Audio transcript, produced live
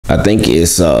I think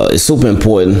it's super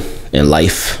important in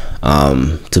life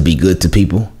to be good to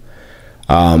people.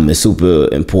 It's super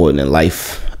important in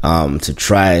life to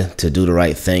try to do the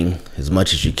right thing as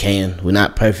much as you can. We're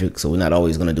not perfect, so we're not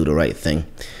always going to do the right thing.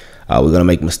 We're going to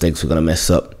make mistakes. We're going to mess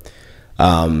up.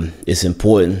 It's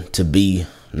important to be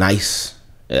nice.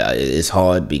 It's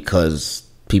hard because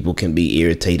people can be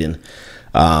irritating,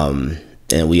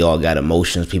 and we all got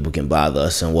emotions. People can bother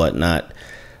us and whatnot.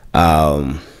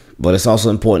 But it's also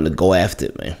important to go after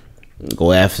it, man.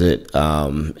 Go after it,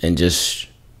 and just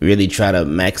really try to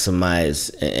maximize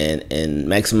and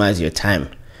maximize your time,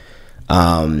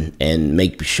 and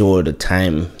make sure the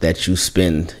time that you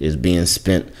spend is being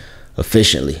spent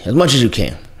efficiently as much as you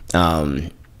can.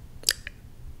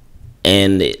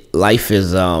 And life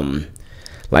is a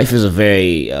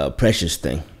very precious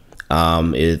thing.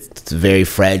 It's very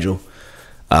fragile.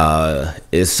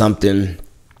 It's something.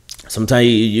 Sometimes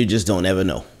you just don't ever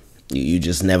know. You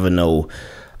just never know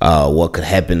what could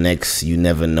happen next. You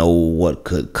never know what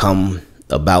could come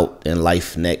about in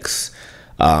life next.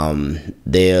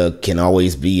 There can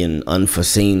always be an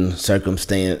unforeseen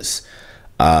circumstance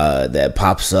that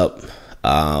pops up,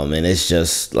 and it's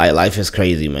just like life is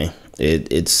crazy, man.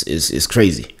 It's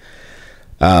crazy.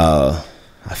 I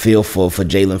feel for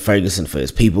Jaylon Ferguson, for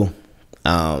his people.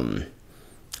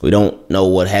 We don't know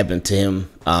what happened to him,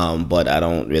 but I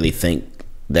don't really think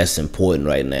that's important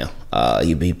right now.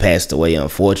 He passed away,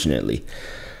 unfortunately.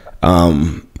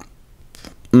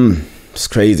 It's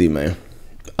crazy, man.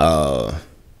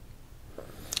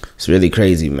 It's really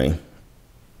crazy, man.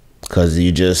 Cause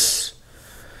you just,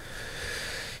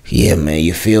 yeah, man.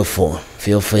 You feel for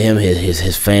him,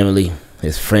 his family,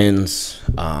 his friends,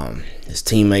 his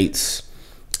teammates.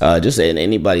 Just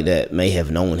anybody that may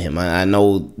have known him. I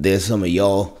know there's some of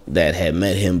y'all that had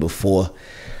met him before.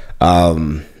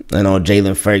 I know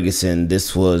Jaylon Ferguson,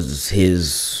 he's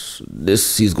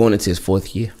going into his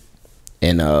fourth year.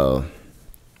 And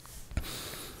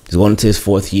he's going into his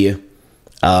fourth year.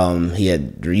 He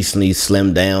had recently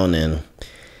slimmed down, and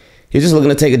he was just looking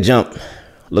to take a jump.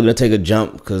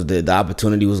 Because the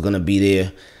opportunity was going to be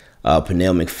there.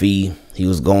 Pernell McPhee, he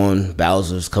was gone.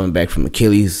 Bowser's coming back from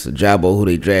Achilles. Jabo, who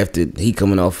they drafted, he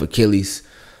coming off Achilles.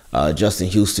 Justin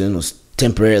Houston was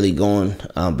temporarily gone,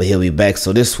 but he'll be back.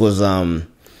 So this was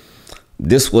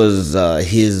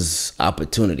his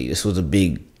opportunity. This was a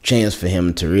big chance for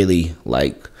him to really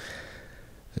make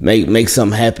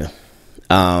something happen.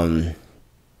 And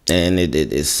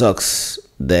it sucks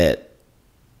that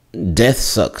death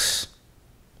sucks.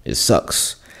 It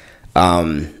sucks.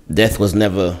 Death was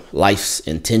never life's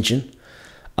intention.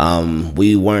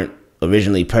 We weren't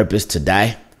originally purposed to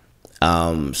die.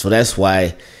 So that's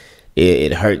why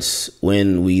it hurts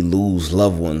when we lose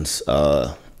loved ones.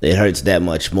 It hurts that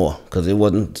much more because it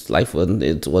wasn't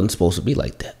supposed to be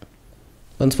like that.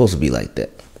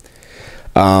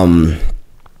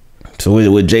 So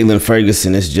with Jaylon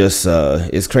Ferguson, it's just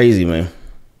it's crazy, man.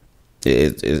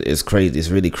 It's crazy. It's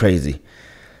really crazy.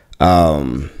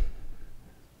 And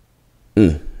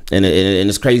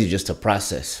it's crazy just to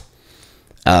process.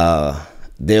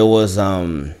 There was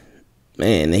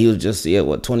man, he was just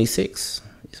 26.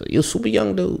 So he was super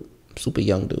young dude. Super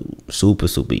young dude.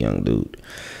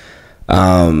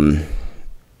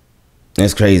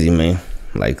 It's crazy, man.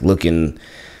 Like looking,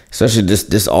 especially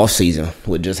this off season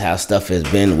with just how stuff has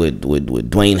been with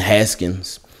Dwayne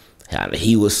Haskins.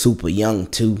 He was super young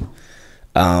too.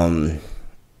 And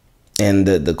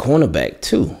the cornerback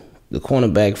too. The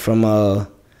cornerback from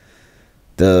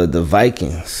the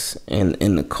Vikings and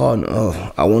the Cardinals.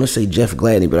 Oh, I want to say Jeff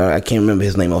Gladney, but I can't remember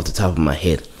his name off the top of my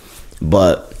head.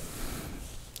 But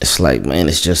it's like, man,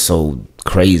 it's just so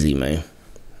crazy, man.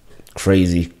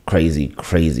 Crazy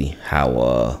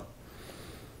how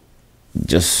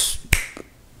just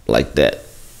like that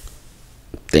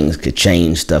things could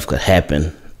change, stuff could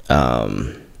happen.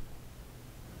 And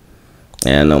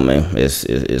I know, man,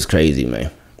 it's crazy, man.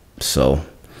 So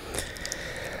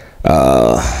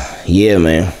yeah,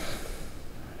 man.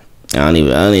 I don't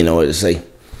even know what to say.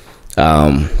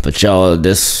 But y'all,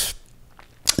 this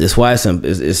why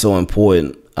it's so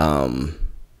important.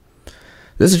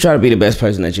 This is to try to be the best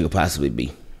person that you could possibly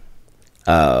be.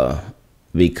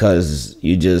 Because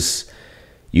you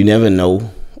never know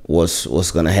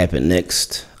what's gonna happen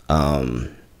next.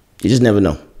 You just never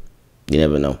know. You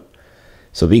never know.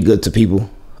 So be good to people.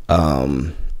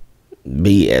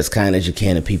 Be as kind as you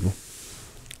can to people.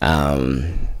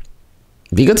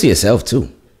 Be good to yourself too.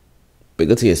 Be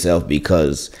good to yourself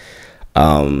because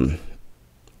a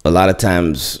lot of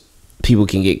times people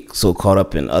can get so caught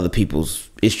up in other people's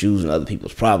issues and other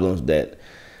people's problems that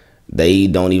they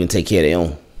don't even take care of their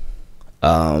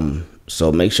own.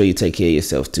 So make sure you take care of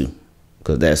yourself too,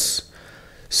 because that's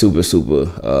super, super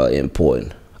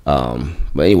important.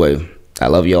 But anyway, I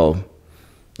love y'all.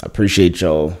 I appreciate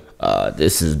y'all.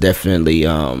 This is definitely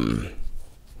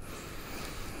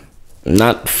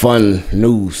not fun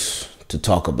news to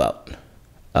talk about.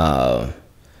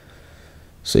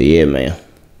 So yeah, man.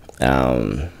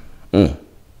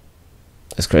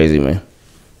 That's crazy, man.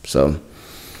 So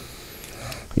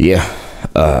yeah.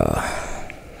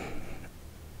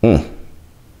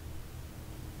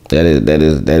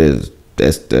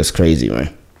 That's crazy,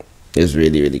 man. It's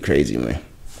really, really crazy, man.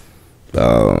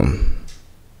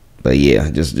 But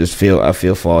yeah, I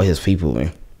feel for all his people,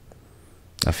 man.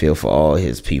 I feel for all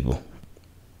his people.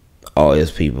 All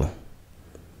his people.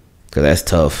 Cause that's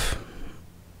tough.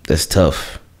 That's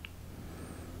tough.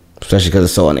 Especially because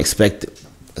it's so unexpected.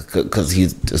 Cause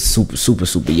he's a super, super,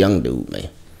 super young dude, man.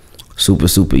 Super,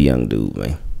 super young dude,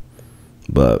 man.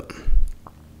 But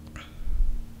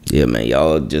yeah, man,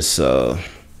 y'all just y'all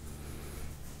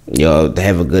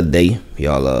have a good day.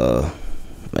 Y'all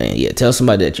man, yeah, tell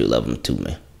somebody that you love them too,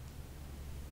 man.